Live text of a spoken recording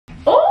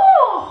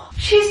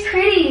She's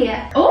pretty.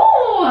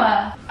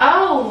 Oh.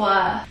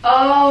 Oh.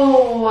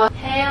 Oh.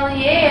 Hell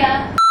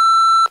yeah.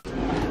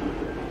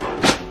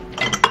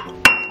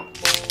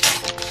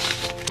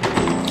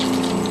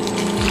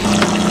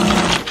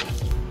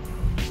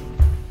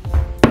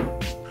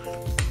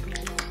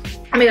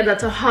 Oh my god,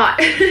 that's so hot.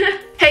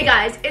 Hey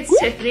guys, it's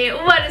Tiffany.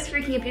 What is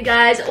freaking up, you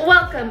guys?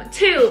 Welcome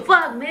to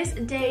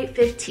Vlogmas Day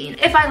 15.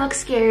 If I look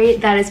scary,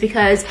 that is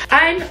because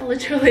I'm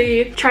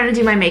literally trying to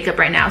do my makeup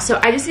right now. So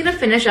I just need to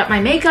finish up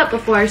my makeup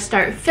before I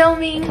start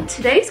filming.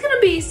 Today's gonna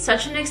be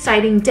such an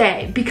exciting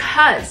day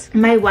because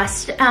my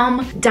West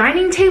Elm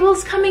dining table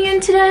is coming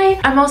in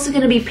today. I'm also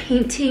gonna be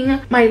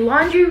painting my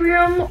laundry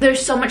room.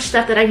 There's so much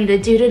stuff that I need to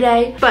do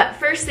today. But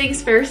first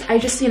things first, I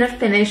just need to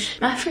finish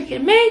my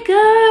freaking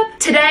makeup.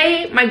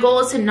 Today, my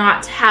goal is to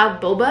not have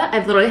boba.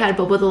 I've literally had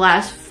boba the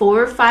last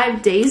 4 or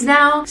 5 days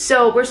now.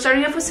 So we're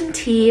starting off with some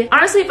tea.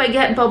 Honestly, if I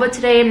get boba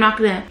today, I'm not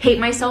gonna hate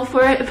myself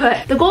for it,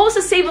 but the goal is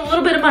to save a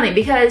little bit of money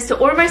because to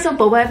order myself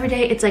boba every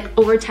day, it's like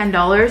over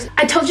 $10.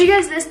 I told you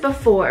guys this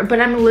before, but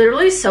I'm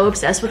literally so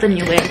obsessed with the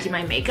new way I do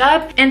my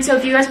makeup. And so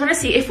if you guys wanna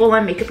see a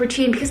full-on makeup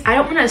routine, because I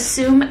don't wanna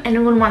assume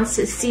anyone wants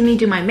to see me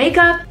do my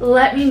makeup,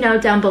 let me know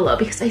down below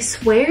because I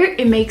swear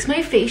it makes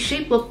my face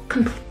shape look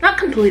not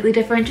completely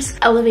different, just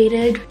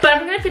elevated. But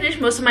I'm gonna finish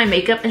most of my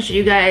makeup and show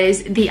you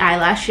guys the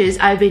eyelashes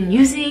I've been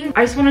using.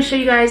 I just want to show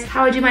you guys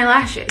how I do my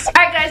lashes.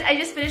 Alright guys, I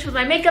just finished with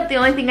my makeup. The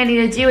only thing I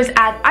need to do is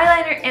add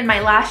eyeliner in my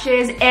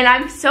lashes, and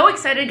I'm so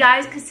excited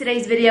guys because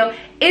today's video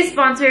is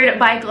sponsored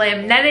by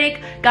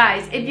Glamnetic.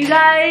 Guys, if you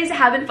guys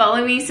have been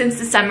following me since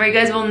the summer, you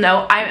guys will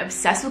know I'm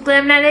obsessed with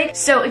Glamnetic.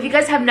 So if you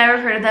guys have never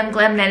heard of them,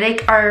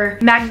 Glamnetic are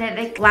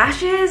magnetic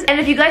lashes, and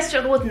if you guys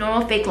struggle with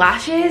normal fake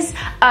lashes,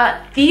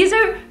 these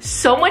are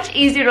so much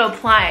easier to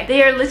apply.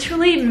 They are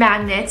literally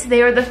magnets.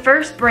 They are the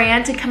first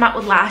brand to come out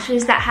with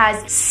lashes that has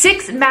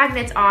 6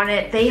 magnets on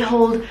it. They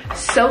hold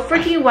so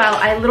freaking well.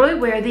 I literally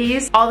wear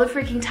these all the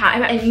freaking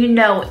time, and you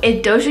know,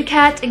 if Doja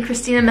Cat and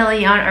Christina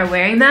Milian are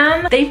wearing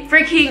them, they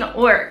freaking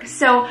work.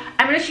 So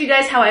I'm gonna show you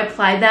guys how I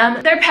apply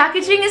them. Their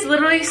packaging is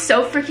literally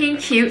so freaking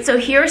cute. So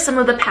here are some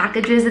of the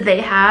packages that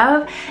they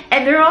have,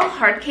 and they're all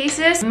hard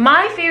cases.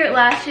 My favorite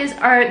lashes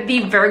are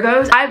the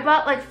Virgos. I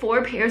bought like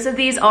 4 pairs of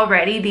these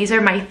already. These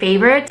are my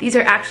favorite. These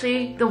are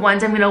actually the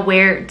ones I'm gonna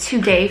wear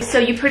today. So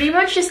you pretty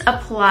much just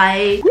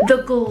apply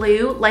the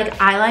glue like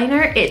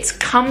eyeliner. It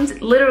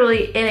comes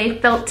literally in a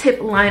felt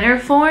tip liner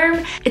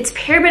form. It's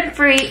paraben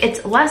free,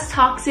 it's less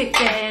toxic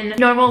than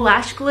normal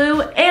lash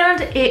glue,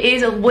 and it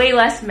is way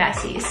less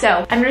messy.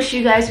 So I'm gonna show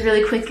you guys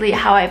really quickly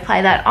how I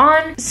apply that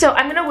on. So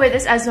I'm gonna wear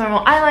this as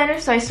normal eyeliner.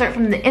 So I start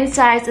from the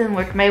insides and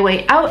work my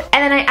way out,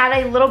 and then I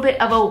add a little bit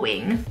of a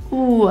wing.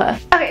 Ooh.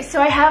 Okay,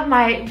 so I have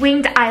my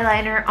winged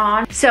eyeliner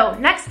on. So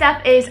next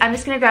step is I'm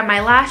just gonna grab my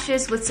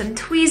lashes with some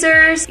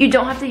tweezers. You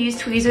don't have to use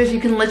tweezers. You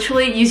can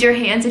literally use your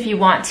hands if you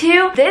want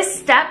to. This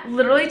step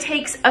literally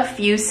takes a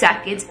few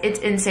seconds. It's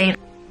insane.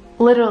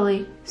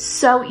 Literally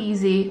so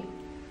easy.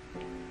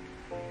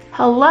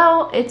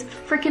 Hello, it's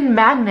freaking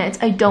magnets.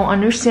 I don't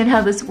understand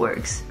how this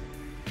works.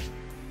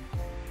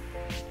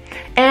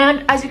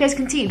 And as you guys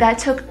can see, that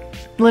took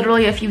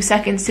literally a few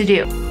seconds to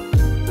do.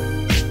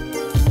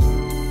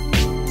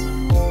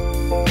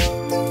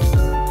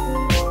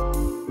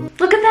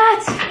 Look at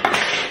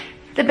that!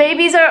 The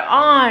babies are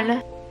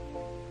on.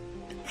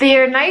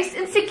 They're nice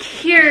and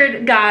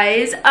secured,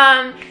 guys.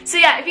 So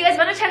yeah, if you guys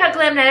want to check out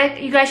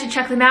Glamnetic, you guys should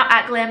check them out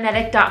at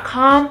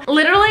glamnetic.com.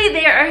 Literally,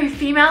 they are a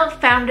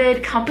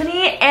female-founded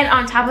company, and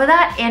on top of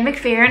that, Anne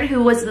McFerrin,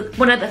 who was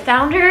one of the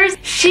founders,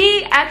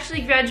 she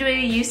actually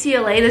graduated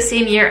UCLA the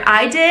same year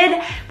I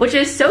did, which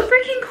is so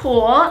freaking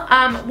cool.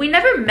 We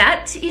never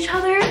met each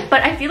other,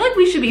 but I feel like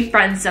we should be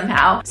friends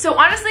somehow. So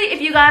honestly,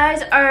 if you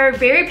guys are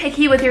very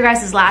picky with your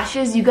guys'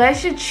 lashes, you guys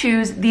should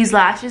choose these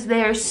lashes.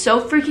 They are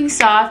so freaking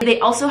soft. They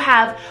also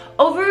have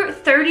over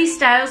 30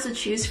 styles to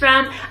choose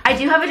from. I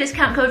do have a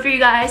discount code for you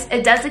guys.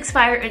 It does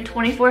expire in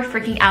 24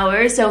 freaking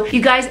hours, so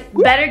you guys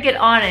better get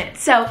on it.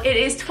 So it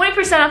is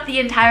 20% off the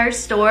entire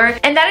store,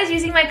 and that is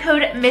using my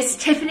code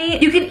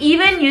MissTiffany. You can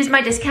even use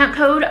my discount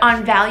code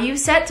on value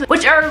sets,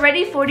 which are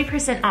already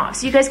 40% off,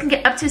 so you guys can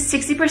get up to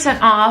 60%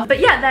 off. But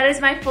yeah, that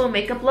is my full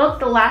makeup look.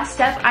 The last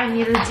step I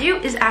need to do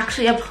is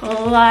actually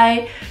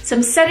apply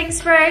some setting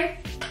spray.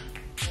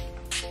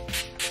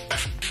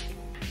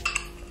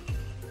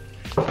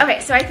 Okay,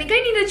 so I think I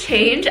need to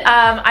change.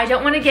 I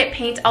don't want to get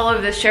paint all over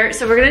the shirt,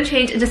 so we're gonna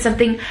change into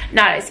something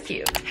not as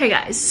cute. Hey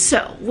guys,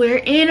 so we're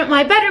in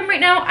my bedroom right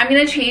now. I'm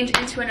gonna change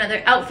into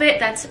another outfit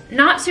that's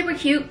not super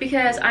cute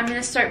because I'm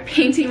gonna start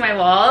painting my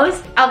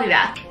walls. I'll be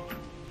back.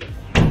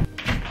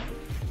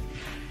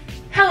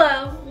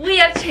 Hello, we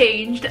have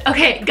changed.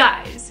 Okay,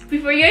 guys.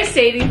 before you guys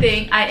say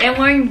anything, I am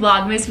wearing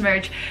Vlogmas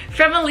merch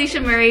from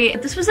Alicia Murray.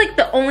 This was like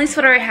the only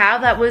sweater I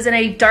have that was in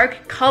a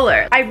dark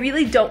color. I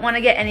really don't want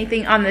to get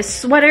anything on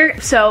this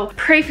sweater, so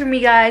pray for me,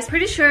 guys.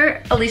 Pretty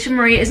sure Alicia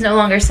Murray is no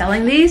longer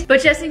selling these,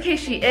 but just in case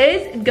she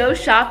is, go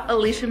shop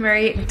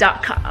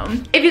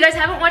aliciamurray.com. If you guys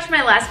haven't watched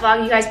my last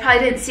vlog, you guys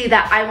probably didn't see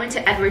that I went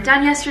to Edward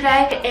Dunn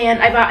yesterday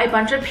and I bought a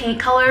bunch of paint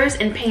colors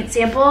and paint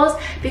samples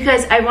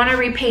because I want to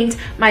repaint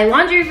my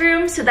laundry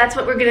room, so that's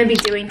what we're going to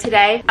be doing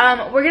today.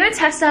 We're going to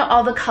test out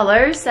all the colors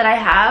that I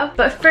have,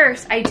 but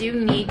first I do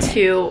need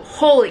to,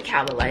 holy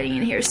cow, the lighting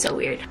in here is so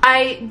weird.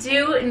 I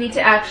do need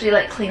to actually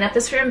like clean up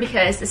this room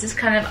because this is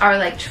kind of our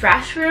like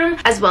trash room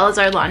as well as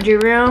our laundry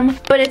room,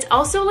 but it's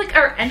also like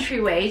our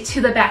entryway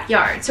to the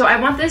backyard. So I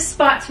want this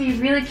spot to be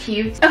really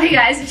cute. Okay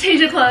guys, to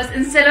change of clothes,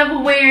 instead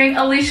of wearing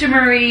Alicia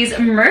Murray's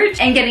merch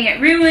and getting it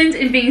ruined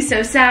and being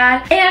so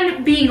sad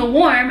and being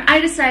warm, I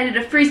decided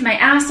to freeze my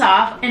ass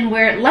off and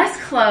wear less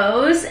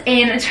clothes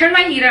and turn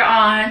my heater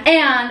on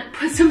and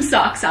put some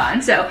socks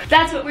on. So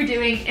that's what we're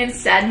doing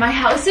instead. My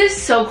house is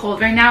so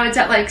cold right now. It's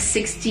at like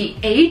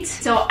 68.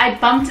 So I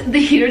bumped the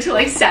heater to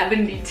like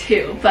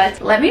 72.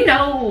 But let me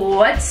know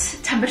what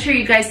temperature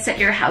you guys set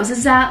your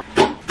houses at.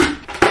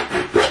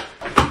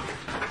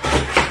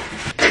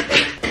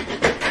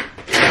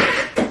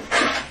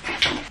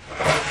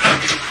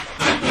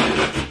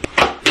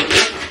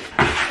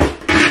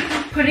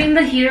 Putting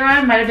the heater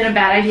on might have been a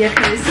bad idea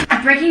because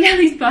breaking down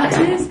these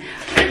boxes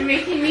are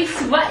making me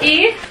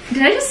sweaty.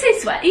 Did I just say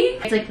sweaty?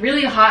 It's like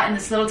really hot in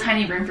this little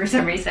tiny room for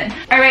some reason.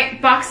 All right,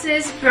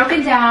 boxes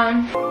broken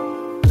down.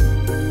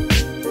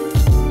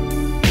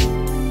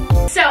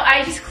 So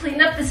I just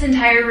cleaned up this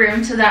entire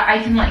room so that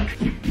I can like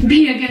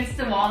be against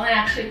the wall and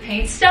actually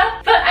paint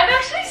stuff. But I'm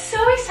actually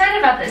so excited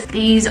about this.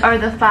 These are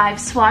the 5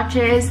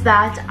 swatches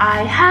that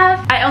I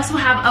have. I also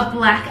have a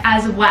black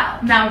as well.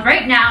 Now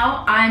right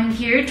now I'm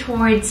geared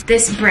towards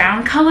this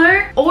brown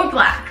color or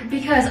black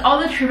because all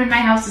the trim in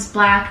my house is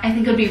black. I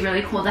think it would be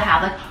really cool to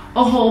have like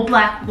a whole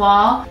black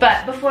wall.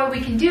 But before we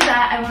can do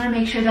that, I want to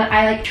make sure that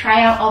I like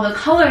try out all the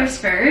colors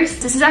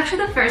first. This is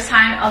actually the first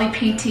time I'll be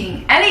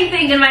painting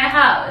anything in my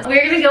house.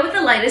 We're gonna go with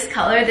the lightest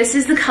color. This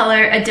is the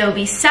color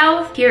Adobe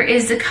South. Here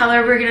is the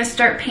color we're gonna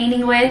start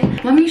painting with.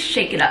 Let me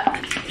shake it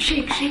up.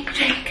 Shake, shake,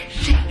 shake,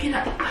 shake it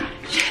up.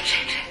 Shake,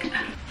 shake, shake.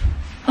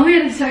 Oh my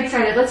god, I'm so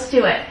excited. Let's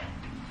do it.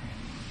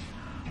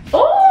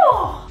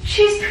 Oh,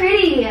 she's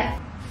pretty.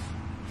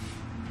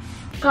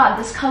 God,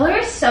 this color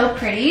is so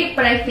pretty,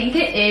 but I think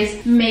it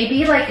is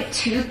maybe like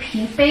too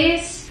pink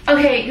base.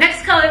 Okay,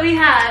 next color we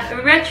have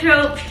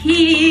Retro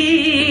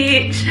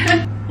Peach.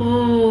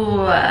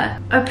 Ooh,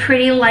 a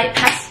pretty light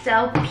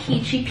pastel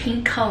peachy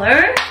pink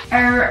color.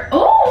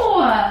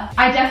 Oh,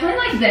 I definitely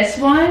like this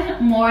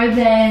one more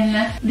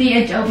than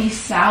the Adobe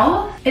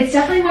South. It's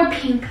definitely more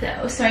pink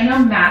though, so I know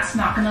Matt's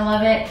not gonna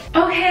love it.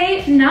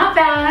 Okay, not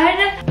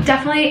bad.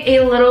 Definitely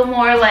a little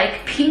more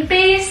like pink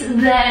base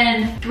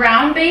than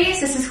brown base.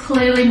 This is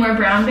clearly more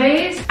brown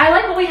base. I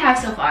like what we have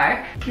so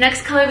far.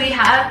 Next color we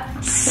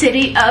have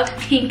City of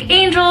Pink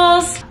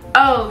Angels.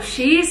 Oh,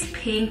 she's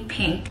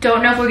pink.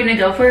 Don't know if we're gonna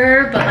go for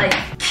her, but like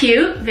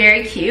cute,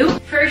 very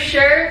cute. For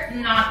sure,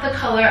 not the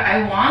color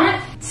I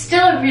want.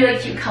 Still a really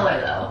cute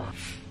color though.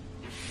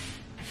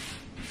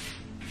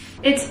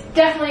 It's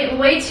definitely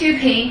way too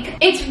pink.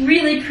 It's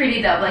really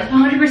pretty though, like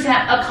 100%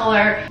 a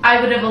color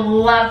I would have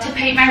loved to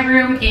paint my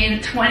room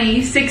in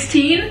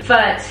 2016,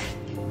 but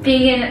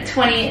being in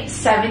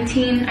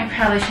 2017, I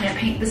probably shouldn't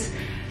paint this.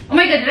 Oh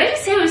my god, did I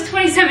just say it was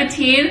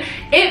 2017?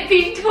 It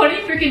being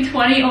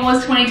 2020,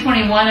 almost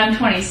 2021, I'm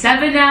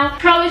 27 now.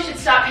 Probably should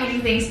stop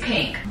painting things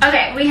pink.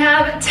 Okay, we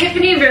have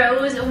Tiffany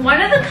Rose, one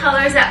of the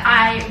colors that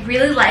I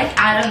really like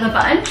out of the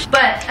bunch.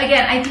 But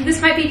again, I think this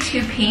might be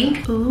too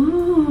pink.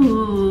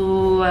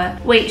 Ooh.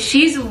 Wait,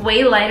 she's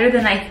way lighter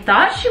than I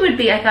thought she would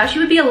be. I thought she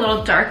would be a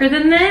little darker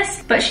than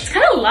this, but she's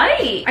kind of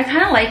light. I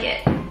kind of like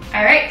it.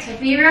 All right,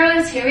 Tiffany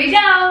Rose, here we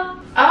go.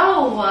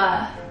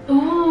 Oh.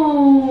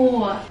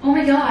 Ooh, oh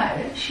my god,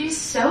 she's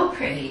so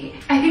pretty.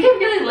 I think I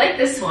really like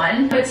this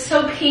one, but it's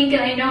so pink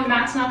and I know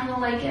Matt's not gonna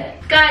like it.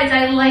 Guys,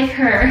 I like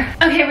her.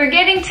 Okay, we're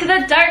getting to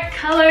the dark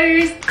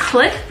colors.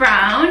 Cliff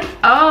Brown.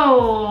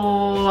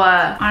 Oh,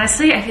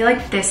 honestly, I feel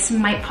like this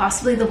might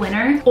possibly the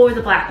winner or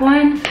the black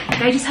one.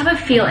 I just have a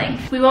feeling.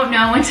 We won't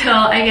know until,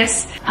 I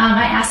guess,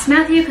 I asked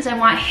Matthew because I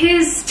want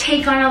his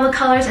take on all the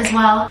colors as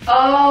well.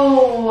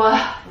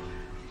 Oh.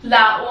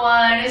 That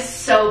one is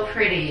so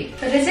pretty.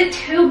 But is it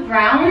too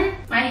brown?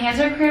 My hands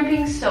are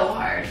cramping so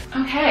hard.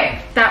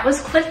 Okay, that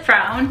was Cliff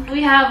Brown.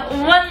 We have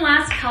one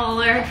last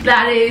color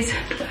that is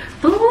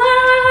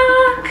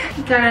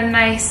black. Got a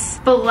nice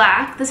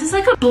black. This is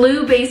like a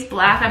blue base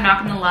black, I'm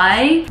not gonna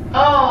lie.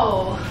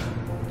 Oh,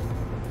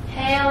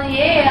 hell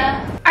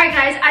yeah. Alright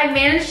guys, I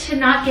managed to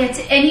not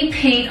get any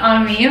paint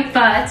on me,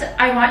 but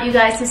I want you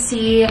guys to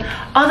see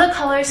all the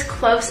colors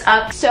close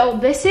up. So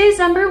this is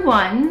number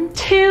 1,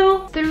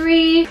 2,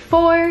 3,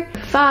 4,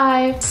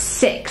 5,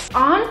 6.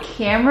 On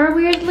camera,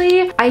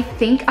 weirdly, I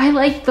think I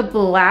like the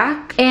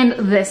black and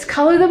this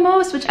color the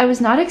most, which I was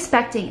not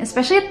expecting,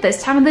 especially at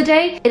this time of the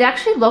day. It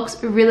actually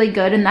looks really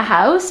good in the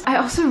house. I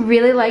also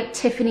really like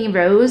Tiffany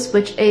Rose,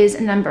 which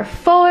is number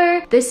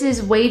 4. This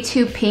is way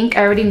too pink.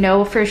 I already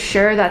know for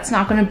sure that's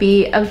not going to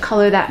be a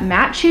color that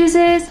Matt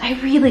chooses. I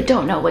really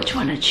don't know which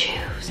one to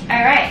choose.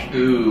 All right.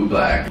 Ooh,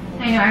 black.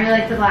 I know, I really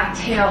like the black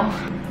too.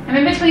 I'm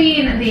in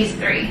between these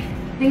 3.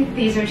 I think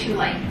these are too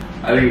light.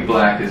 I think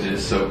black is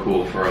just so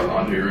cool for a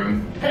laundry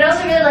room. But I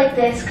also really like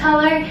this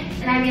color,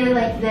 and I really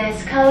like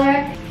this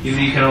color. You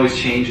can always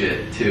change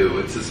it too.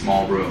 It's a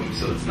small room,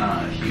 so it's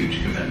not a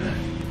huge commitment.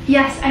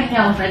 Yes, I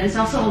know, but it's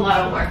also a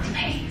lot of work to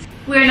paint.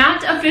 We're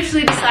not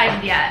officially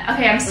decided yet.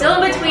 Okay, I'm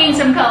still in between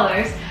some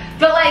colors.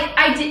 But like,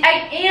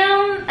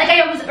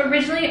 I was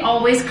originally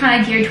always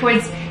kind of geared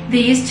towards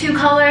these 2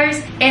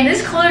 colors, and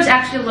this color is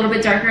actually a little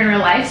bit darker in real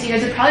life, so you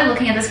guys are probably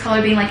looking at this color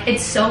being like,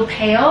 it's so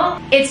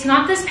pale. It's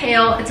not this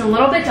pale, it's a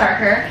little bit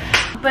darker.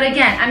 But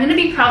again, I'm gonna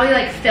be probably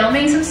like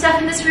filming some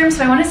stuff in this room,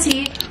 so I wanna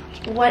see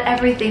what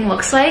everything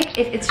looks like,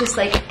 if it's just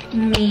like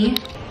me.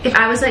 If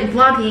I was like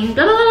vlogging,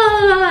 blah, blah, blah,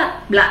 blah,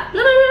 blah, blah,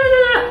 blah,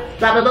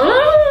 blah, blah, blah,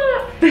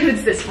 blah, then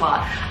it's this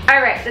vlog.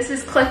 All right, this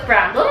is Cliff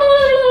Brown. Blah, blah,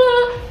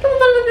 blah, blah,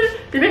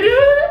 blah, blah,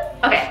 blah,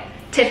 blah. Okay,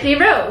 Tiffany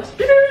Rose.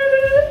 Blah, blah,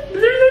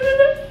 blah, blah,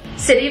 blah.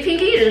 City of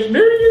Pinky Eaters.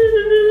 Blah,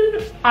 blah, blah,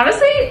 blah.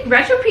 Honestly,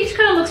 Retro Peach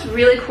kind of looks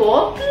really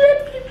cool. Blah, blah,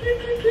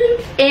 blah,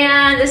 blah.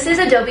 And this is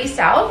Adobe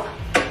South.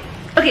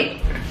 Okay.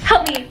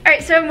 Help me. All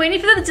right, so I'm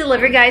waiting for the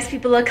delivery guys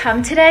people to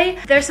come today.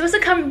 They're supposed to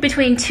come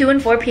between 2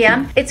 and 4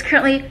 p.m. It's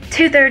currently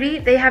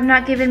 2:30. They have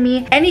not given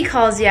me any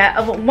calls yet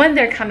of when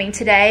they're coming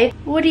today.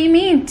 What do you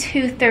mean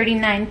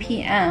 2:39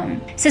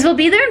 p.m.? It says we'll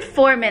be there in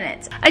 4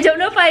 minutes. I don't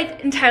know if I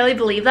entirely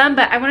believe them,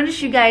 but I wanted to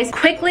show you guys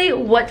quickly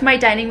what my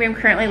dining room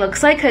currently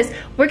looks like, because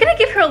we're gonna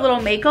give her a little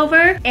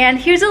makeover, and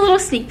here's a little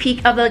sneak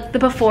peek of the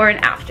before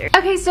and after.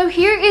 Okay, so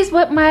here is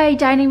what my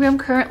dining room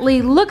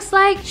currently looks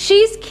like.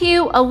 She's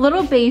cute, a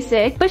little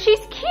basic, but she's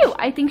cute.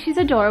 I think she's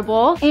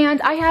adorable,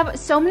 and I have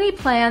so many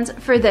plans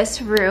for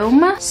this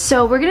room,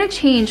 so we're gonna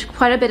change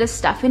quite a bit of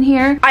stuff in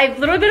here. I've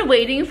literally been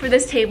waiting for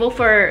this table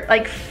for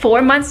like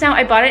 4 months now.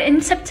 I bought it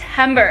in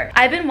September.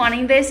 I've been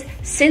wanting this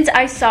since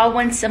I saw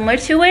one similar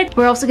to it.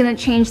 We're also gonna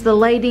change the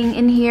lighting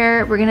in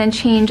here. We're gonna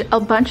change a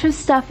bunch of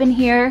stuff in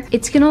here.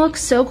 It's gonna look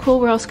so cool.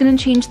 We're also gonna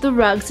change the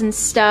rugs and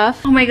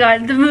stuff. Oh my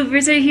god, the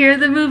movers are here,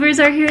 the movers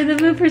are here,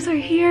 the movers are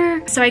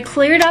here. So I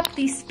cleared up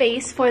the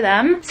space for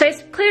them. So I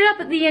cleared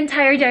up the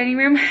entire dining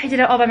room. I did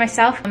it all by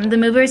myself. The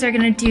movers are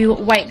gonna do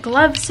white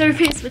glove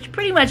service, which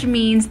pretty much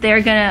means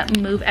they're gonna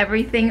move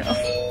everything. Oh,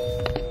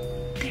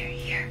 they're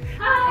here.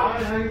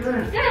 Hi, how you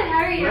doing? Good,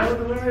 how are you? You have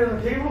the delivery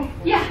on the table?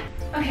 Yeah.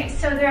 Okay,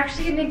 so they're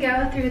actually gonna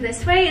go through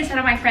this way instead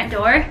of my front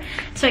door.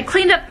 So I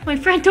cleaned up my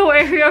front door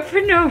area for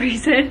no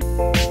reason.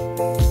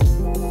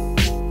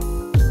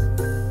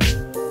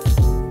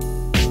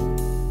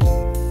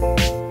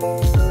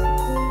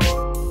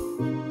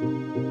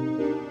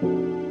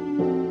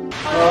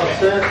 All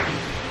set.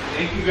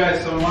 Thank you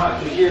guys so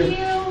much. Thank you.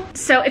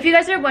 So if you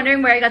guys are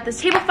wondering where I got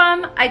this table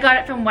from, I got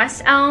it from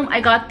West Elm.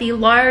 I got the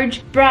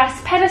large brass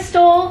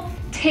pedestal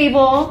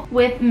table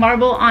with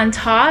marble on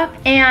top,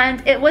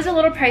 and it was a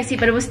little pricey,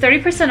 but it was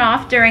 30%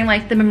 off during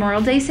like the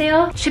Memorial Day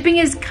sale. Shipping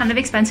is kind of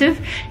expensive,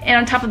 and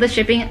on top of the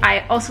shipping,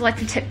 I also like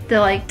to tip the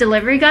like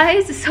delivery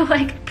guys, so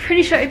like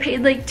pretty sure I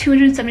paid like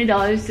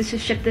 $270 to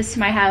just ship this to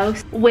my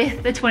house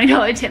with the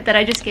 $20 tip that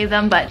I just gave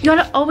them. But you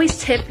want to always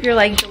tip your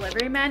like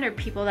delivery men or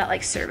people that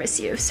like service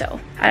you, so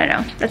I don't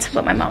know, that's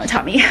what my mama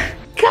taught me.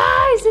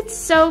 Guys, it's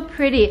so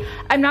pretty.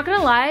 I'm not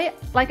gonna lie,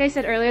 like I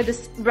said earlier,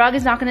 this rug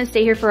is not gonna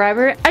stay here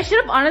forever. I should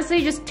have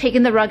honestly just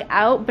taken the rug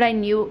out, but I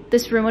knew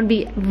this room would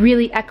be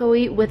really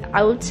echoey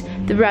without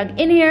the rug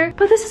in here.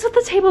 But this is what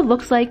the table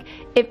looks like.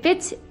 It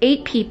fits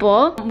 8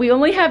 people. We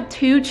only have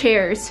 2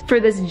 chairs for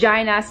this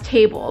giant ass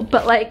table,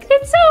 but like,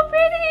 it's so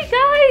pretty,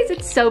 guys.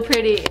 It's so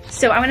pretty.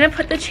 So I'm gonna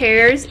put the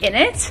chairs in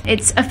it.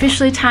 It's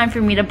officially time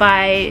for me to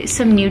buy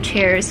some new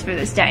chairs for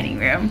this dining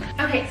room.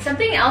 Okay,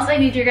 something else I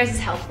need your guys'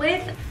 help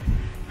with.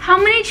 How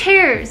many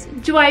chairs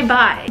do I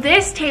buy?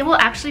 This table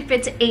actually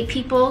fits 8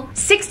 people,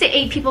 6 to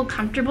 8 people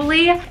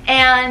comfortably,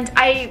 and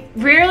I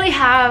rarely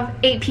have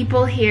 8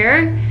 people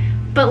here,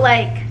 but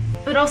like,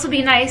 it would also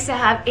be nice to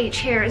have 8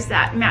 chairs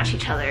that match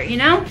each other, you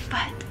know?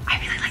 But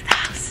I really like the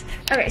house.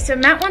 Okay, so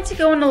Matt wants to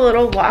go on a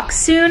little walk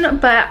soon,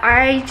 but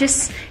I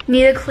just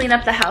need to clean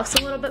up the house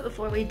a little bit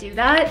before we do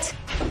that.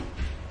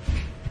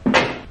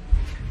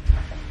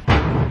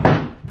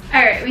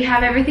 All right, we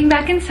have everything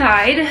back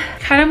inside.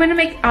 Kind of gonna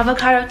make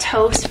avocado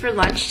toast for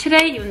lunch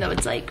today, even though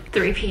it's like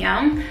 3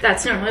 p.m.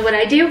 That's normally what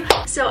I do.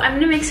 So I'm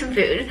gonna make some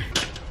food.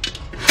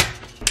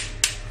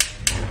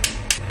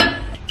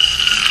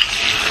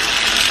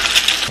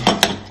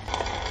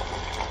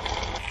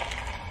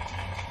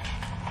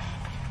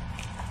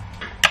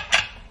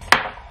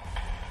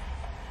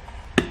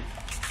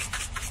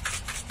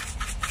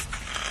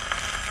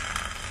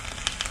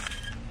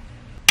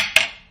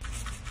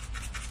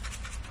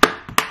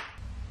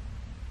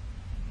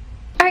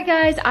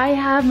 guys, I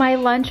have my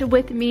lunch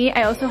with me.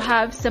 I also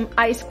have some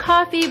iced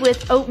coffee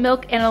with oat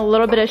milk and a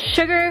little bit of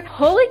sugar.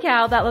 Holy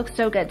cow, that looks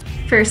so good.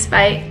 First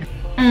bite.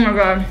 Oh my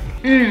god.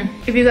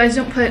 If you guys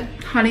don't put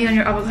honey on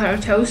your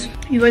avocado toast,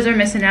 you guys are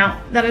missing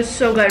out. That is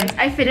so good.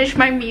 I finished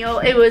my meal.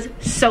 It was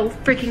so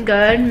freaking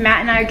good.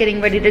 Matt and I are getting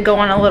ready to go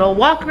on a little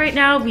walk right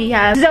now. We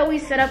have Zoe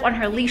set up on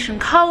her leash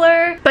and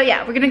collar. But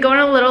yeah, we're gonna go on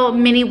a little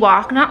mini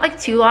walk. Not like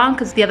too long,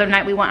 because the other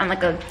night we went on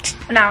like an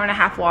hour and a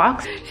half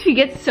walk. She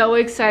gets so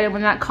excited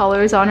when that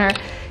collar is on her.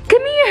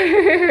 Come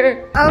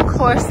here. Of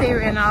course they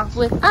ran off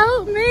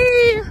without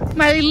me.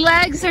 My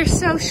legs are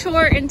so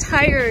short and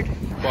tired.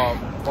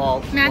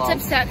 Matt's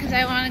upset because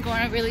I want to go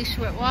on a really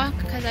short walk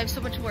because I have so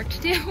much work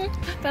to do.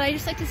 But I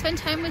just like to spend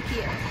time with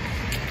you.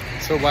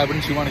 So why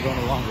wouldn't you want to go on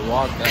a longer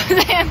walk then?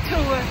 Because I have to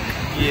work.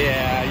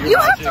 Yeah, you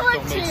have to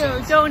work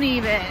too. Don't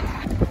even.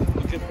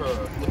 Look at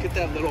her. Look at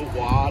that little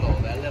waddle,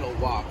 that little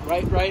walk.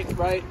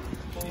 Right.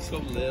 She's so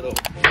little.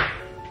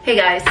 Hey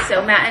guys,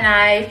 so Matt and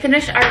I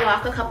finished our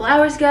walk a couple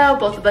hours ago.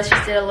 Both of us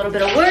just did a little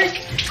bit of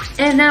work.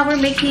 And now we're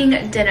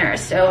making dinner.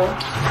 So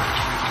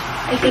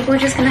I think we're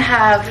just gonna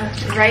have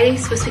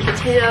rice with sweet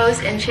potatoes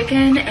and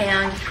chicken,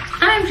 and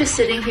I'm just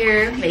sitting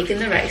here making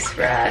the rice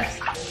for us.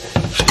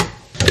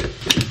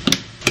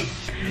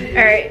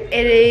 All right,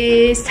 it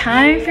is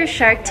time for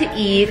Shark to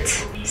eat.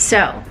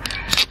 So,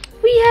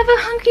 we have a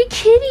hungry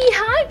kitty.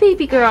 Hi,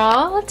 baby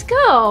girl, let's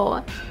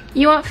go.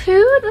 You want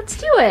food? Let's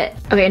do it.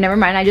 Okay, never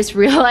mind, I just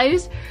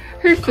realized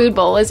her food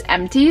bowl is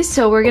empty,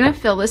 so we're gonna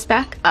fill this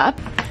back up.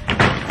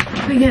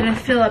 We're gonna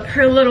fill up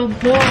her little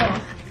bowl.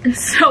 And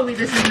Zoe,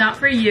 this is not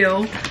for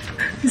you.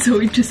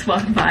 Zoe just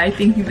walked by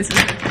thinking this is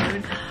her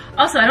food.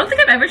 Also, I don't think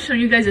I've ever shown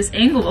you guys this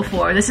angle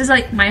before. This is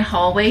like my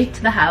hallway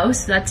to the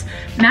house. That's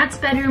Matt's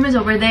bedroom is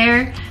over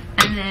there,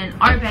 and then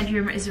our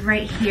bedroom is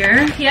right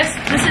here. Yes,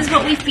 this is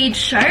what we feed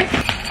Shark.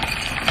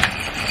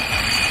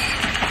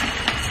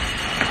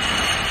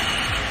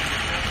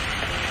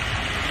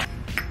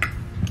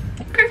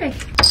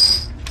 Perfect.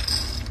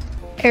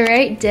 All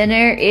right,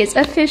 dinner is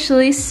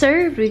officially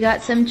served. We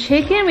got some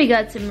chicken, we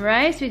got some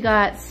rice, we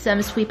got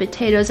some sweet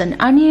potatoes and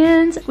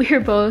onions. We are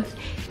both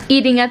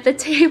eating at the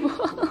table.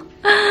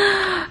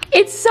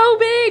 It's so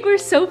big, we're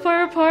so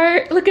far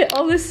apart. Look at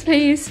all this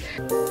space.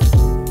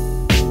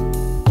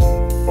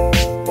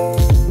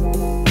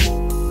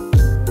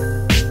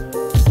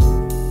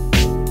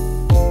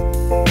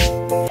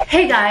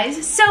 Hey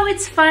guys, so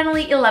it's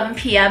finally 11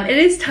 p.m. It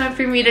is time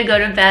for me to go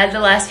to bed the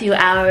last few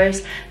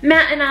hours.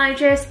 Matt and I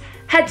just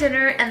had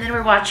dinner, and then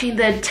we're watching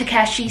the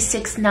Tekashi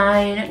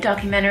 6ix9ine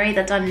documentary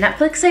that's on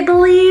Netflix, I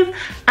believe.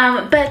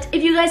 But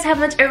if you guys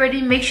haven't already,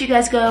 make sure you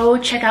guys go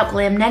check out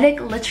Glamnetic.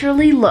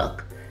 Literally,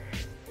 look.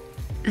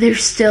 They're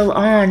still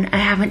on. I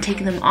haven't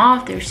taken them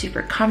off. They're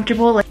super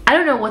comfortable. Like, I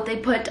don't know what they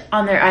put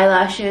on their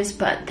eyelashes,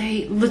 but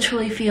they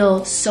literally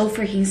feel so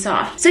freaking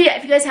soft. So yeah,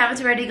 if you guys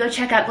haven't already, go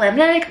check out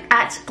Glamnetic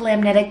at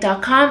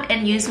glamnetic.com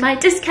and use my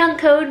discount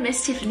code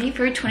MissTiffany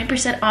for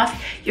 20%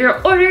 off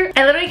your order.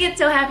 I literally get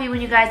so happy when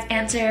you guys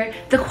answer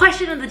the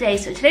question of the day.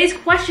 So today's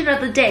question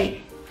of the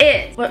day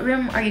is, what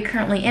room are you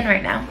currently in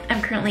right now?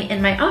 I'm currently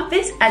in my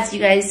office, as you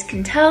guys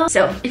can tell.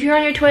 So if you're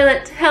on your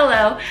toilet,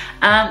 hello.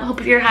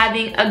 Hope you're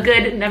having a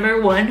good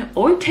number 1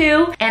 or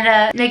 2,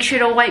 and make sure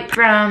to wipe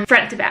from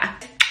front to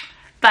back.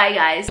 Bye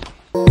guys.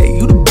 Hey,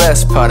 you the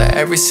best part of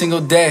every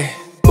single day.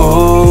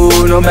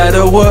 Ooh, no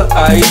matter what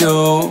I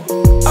do,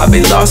 I'll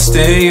be lost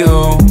in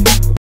you.